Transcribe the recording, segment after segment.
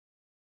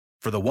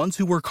For the ones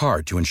who work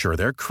hard to ensure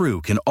their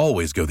crew can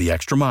always go the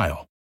extra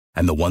mile,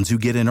 and the ones who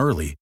get in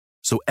early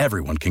so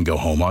everyone can go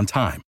home on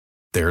time,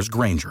 there's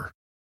Grainger,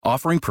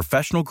 offering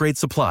professional-grade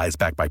supplies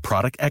backed by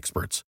product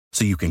experts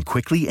so you can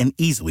quickly and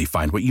easily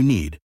find what you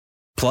need.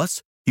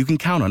 Plus, you can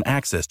count on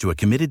access to a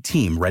committed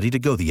team ready to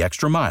go the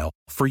extra mile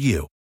for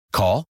you.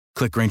 Call,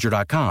 click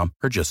Grainger.com,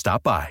 or just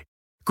stop by.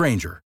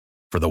 Grainger,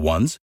 for the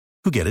ones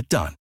who get it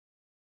done.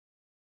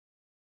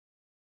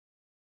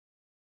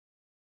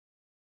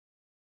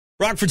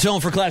 Rock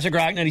Fertone for Classic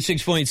Rock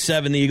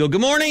 96.7 The Eagle. Good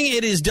morning.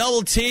 It is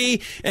Double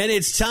T, and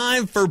it's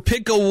time for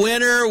Pick a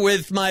Winner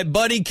with my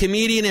buddy,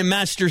 comedian, and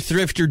master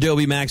thrifter,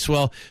 Dobie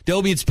Maxwell.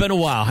 Dobie, it's been a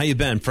while. How you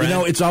been, friend? You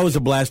know, it's always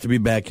a blast to be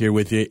back here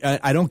with you.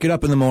 I don't get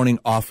up in the morning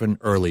often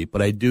early,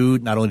 but I do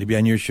not only to be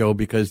on your show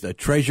because the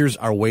treasures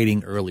are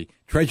waiting early.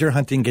 Treasure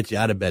hunting gets you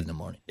out of bed in the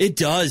morning. It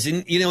does.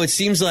 And, you know, it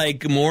seems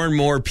like more and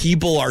more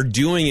people are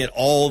doing it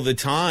all the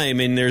time,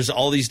 and there's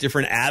all these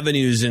different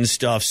avenues and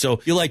stuff. So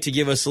you like to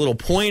give us little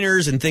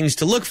pointers and things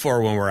to look for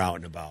when we're out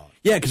and about.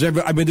 Yeah, because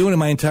I've been doing it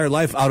my entire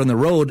life out on the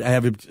road. I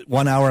have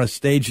 1 hour on a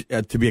stage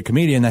to be a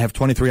comedian. I have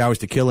 23 hours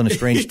to kill in a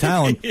strange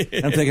town.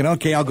 And I'm thinking,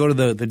 okay, I'll go to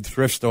the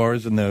thrift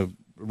stores and the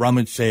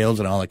rummage sales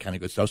and all that kind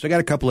of good stuff. So I got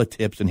a couple of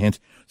tips and hints.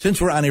 Since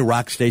we're on a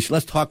rock station,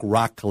 let's talk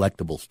rock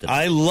collectibles today.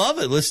 I love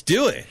it. Let's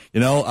do it. You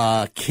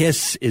know,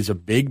 Kiss is a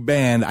big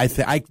band.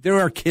 There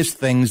are Kiss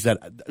things that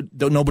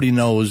nobody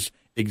knows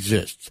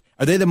exists.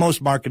 Are they the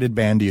most marketed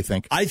band, do you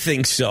think? I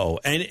think so.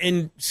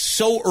 And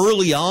so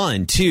early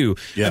on, too.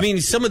 Yeah. I mean,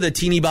 some of the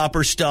teeny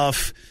bopper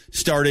stuff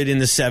started in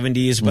the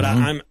 70s, but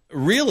I'm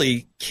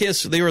really,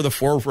 Kiss, they were the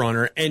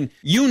forerunner. And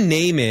you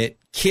name it,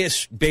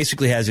 Kiss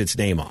basically has its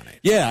name on it.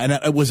 Yeah,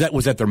 and was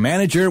that their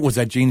manager? Was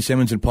that Gene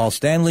Simmons and Paul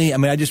Stanley? I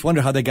mean, I just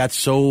wonder how they got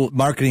so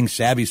marketing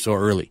savvy so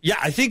early. Yeah,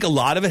 I think a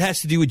lot of it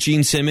has to do with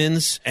Gene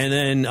Simmons and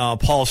then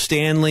Paul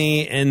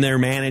Stanley and their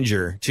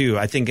manager, too.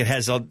 I think it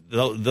has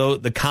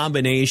the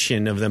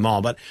combination of them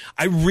all. But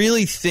I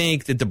really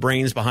think that the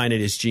brains behind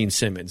it is Gene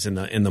Simmons in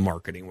the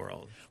marketing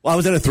world. Well, I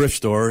was at a thrift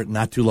store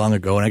not too long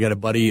ago, and I got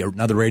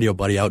another radio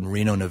buddy out in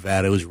Reno,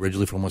 Nevada, who's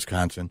originally from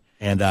Wisconsin.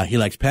 And he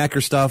likes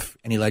Packer stuff,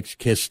 and he likes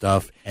Kiss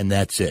stuff, and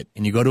that's it.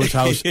 And you go to his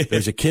house,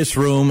 there's a Kiss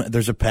room,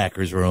 there's a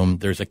Packers room,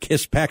 there's a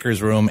Kiss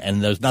Packers room,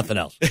 and there's nothing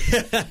else.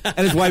 And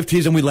his wife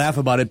teased him, we laugh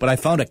about it, but I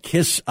found a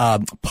Kiss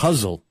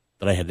puzzle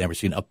that I had never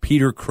seen, a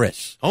Peter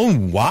Criss. Oh,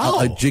 wow.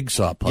 A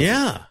jigsaw puzzle.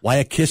 Yeah. Why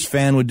a Kiss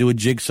fan would do a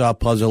jigsaw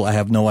puzzle, I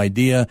have no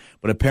idea.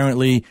 But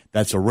apparently,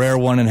 that's a rare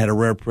one and had a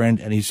rare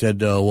print. And he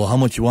said, well, how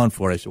much you want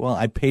for it? I said, well,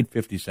 I paid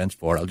 50 cents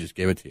for it. I'll just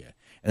give it to you.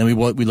 And then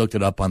we looked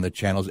it up on the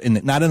channels,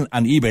 not on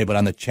eBay, but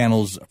on the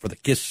channels for the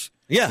Kiss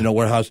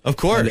warehouse. Of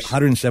course.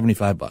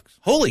 $175.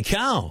 Holy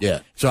cow.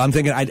 Yeah. So I'm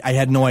thinking, I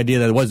had no idea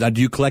that it was. Now,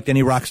 do you collect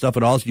any rock stuff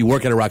at all? So you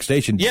work at a rock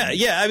station?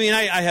 Yeah. I mean,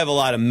 I have a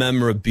lot of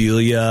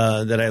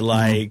memorabilia that I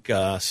like,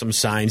 some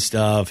signed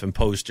stuff and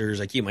posters.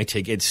 I keep my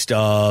ticket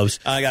stubs.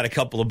 I got a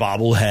couple of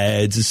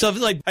bobbleheads and stuff.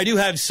 Like, I do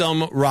have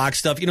some rock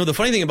stuff. You know, the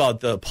funny thing about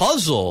the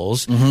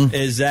puzzles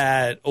is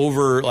that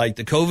over, like,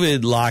 the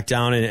COVID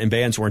lockdown and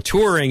bands weren't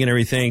touring and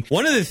everything,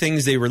 one of the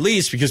things they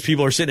released, because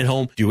people are sitting at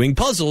home doing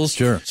puzzles.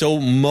 Sure. So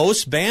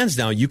most bands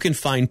now, you can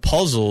find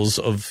puzzles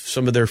of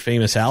some of their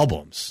famous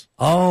albums.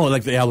 Oh,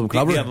 like the album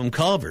cover? The album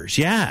covers,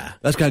 yeah.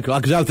 That's kind of cool.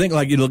 Because I would think,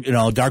 like,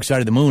 Dark Side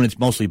of the Moon, it's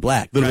mostly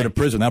black. A little bit of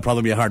Prison, that'd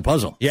probably be a hard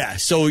puzzle. Yeah,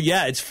 so,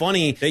 yeah, it's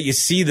funny that you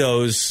see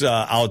those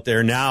out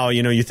there now.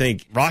 You know, you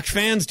think, rock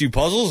fans do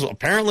puzzles?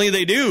 Apparently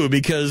they do,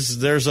 because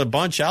there's a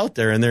bunch out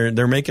there, and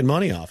they're making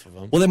money off of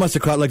them. Well, they must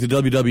have caught, like, the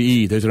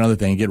WWE. There's another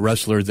thing. You get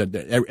wrestlers that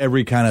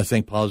every kind of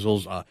thing,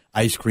 puzzles,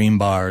 ice cream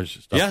bars,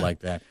 stuff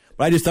like that.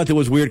 But I just thought it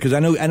was weird because I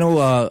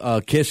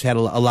know Kiss had a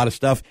lot of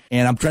stuff,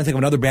 and I'm trying to think of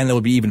another band that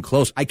would be even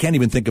close. I can't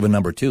even think of a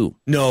number two.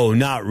 No,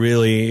 not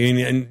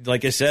really. And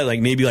like I said, like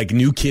maybe like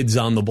New Kids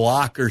on the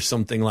Block or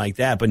something like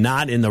that, but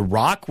not in the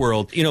rock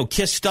world. You know,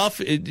 Kiss stuff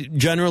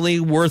generally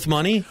worth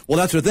money. Well,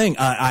 that's the thing.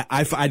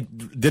 I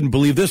didn't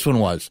believe this one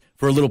was.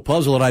 For a little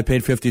puzzle that I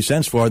paid 50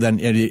 cents for, then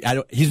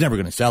he's never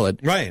going to sell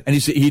it. Right. And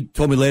he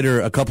told me later,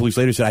 a couple weeks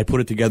later, he said, I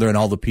put it together and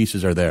all the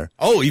pieces are there.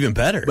 Oh, even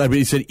better. But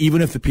he said,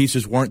 even if the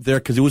pieces weren't there,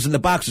 because it was in the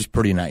box, it's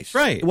pretty nice.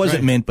 Right. It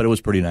wasn't mint, but it was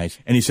pretty nice.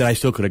 And he said, I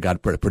still could have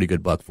got a pretty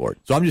good buck for it.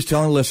 So I'm just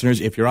telling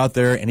listeners, if you're out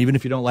there, and even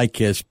if you don't like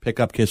Kiss, pick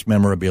up Kiss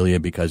memorabilia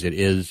because it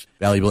is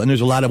valuable. And there's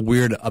a lot of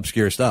weird,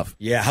 obscure stuff.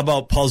 Yeah. How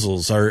about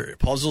puzzles? Are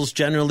puzzles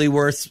generally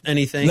worth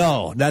anything?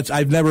 No.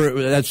 I've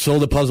never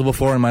sold a puzzle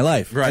before in my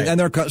life. Right. And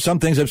there are some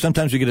things that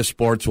sometimes you get a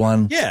sports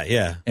one.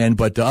 Yeah.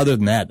 But other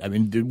than that, I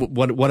mean,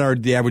 what are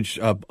the average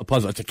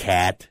puzzle? It's a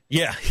cat.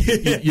 Yeah.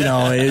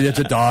 It's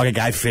a dog, a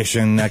guy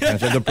fishing, that kind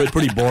of stuff. They're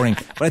pretty boring.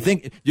 But I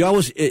think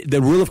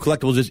the rule of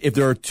collectibles is if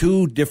there are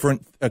two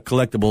different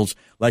collectibles,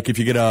 like if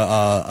you get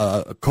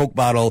a Coke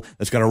bottle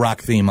that's got a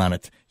rock theme on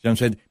it. You know what I'm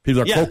saying?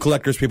 People are Coke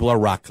collectors, people are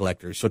rock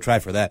collectors. So try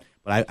for that.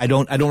 But I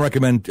don't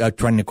recommend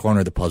trying to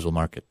corner the puzzle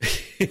market.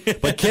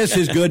 But Kiss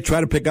is good.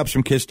 Try to pick up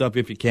some Kiss stuff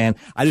if you can.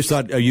 I just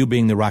thought, you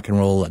being the rock and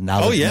roll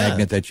knowledge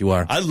magnet that you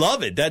are. I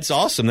love it. That's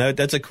awesome.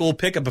 That's a cool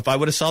pickup. If I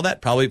would have saw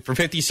that, probably for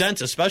 50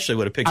 cents especially,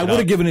 would have picked it up. I would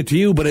have given it to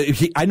you, but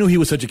I knew he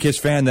was such a Kiss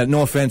fan that,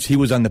 no offense, he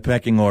was on the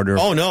pecking order.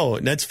 Oh, no,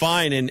 that's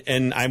fine.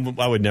 And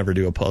I would never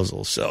do a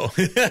puzzle, so.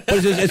 But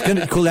it's kind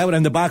of cool.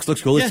 And the box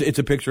looks cool. It's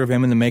a picture of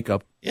him in the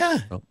makeup. Yeah,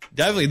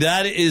 definitely.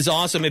 That is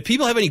awesome. If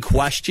people have any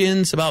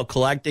questions about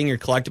collecting or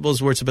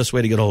collectibles, what's the best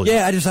way to get a hold of you?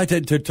 Yeah, I just like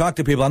to talk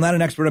to people. I'm not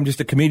an expert. I'm just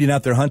a comedian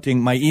out there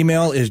hunting. My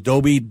email is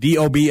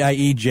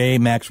Dobiej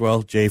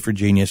Maxwell, J for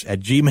genius,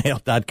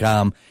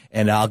 @gmail.com.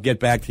 And I'll get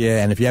back to you.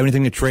 And if you have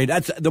anything to trade,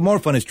 the more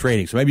fun is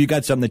trading. So maybe you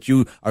got something that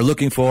you are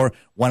looking for.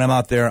 When I'm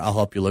out there, I'll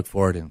help you look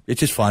for it. And it's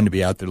just fun to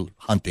be out there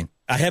hunting.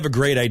 I have a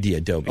great idea,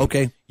 Dobie.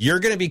 Okay. You're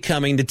going to be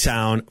coming to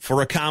town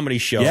for a comedy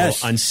show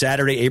on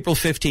Saturday, April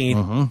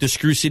 15th, to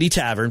Screw City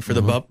Tavern for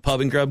the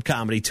Pub and Grub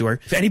Comedy Tour.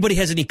 If anybody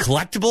has any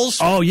collectibles,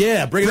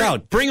 bring it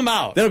out. Bring them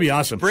out. That'll be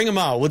awesome. Bring them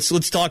out.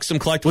 Let's talk some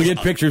collectibles. We'll get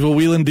pictures. We'll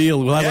wheel and deal.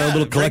 We'll have a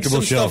little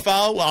collectible show. Stuff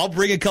out. I'll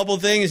bring a couple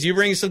things. You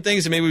bring some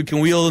things, and maybe we can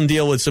wheel and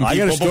deal with some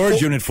people. I got a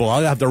storage unit full.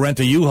 I'll have to rent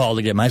a U-Haul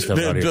to get my stuff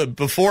out here.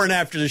 Before and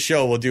after the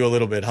show, we'll do a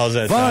little bit. How's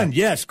that Fun. sound?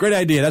 Yes. Great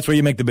idea. That's where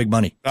you make the big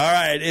money. All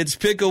right. It's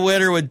Pick a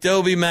Winner with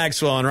Dobie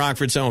Maxwell on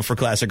Rockford's Home for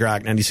Classic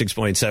Rock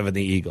 96.7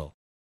 The Eagle.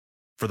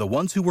 For the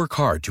ones who work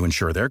hard to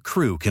ensure their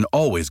crew can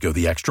always go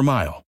the extra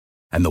mile,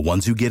 and the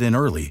ones who get in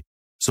early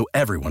so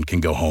everyone can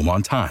go home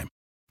on time,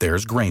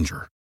 there's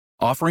Grainger,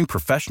 offering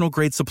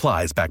professional-grade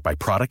supplies backed by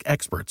product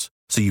experts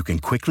so you can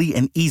quickly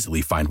and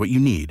easily find what you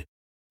need.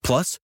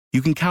 Plus,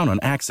 you can count on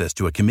access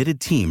to a committed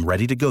team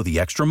ready to go the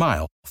extra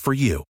mile for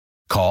you.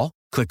 Call,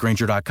 click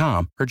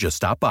Grainger.com, or just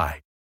stop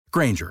by.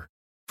 Grainger,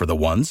 for the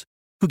ones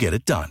who get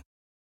it done.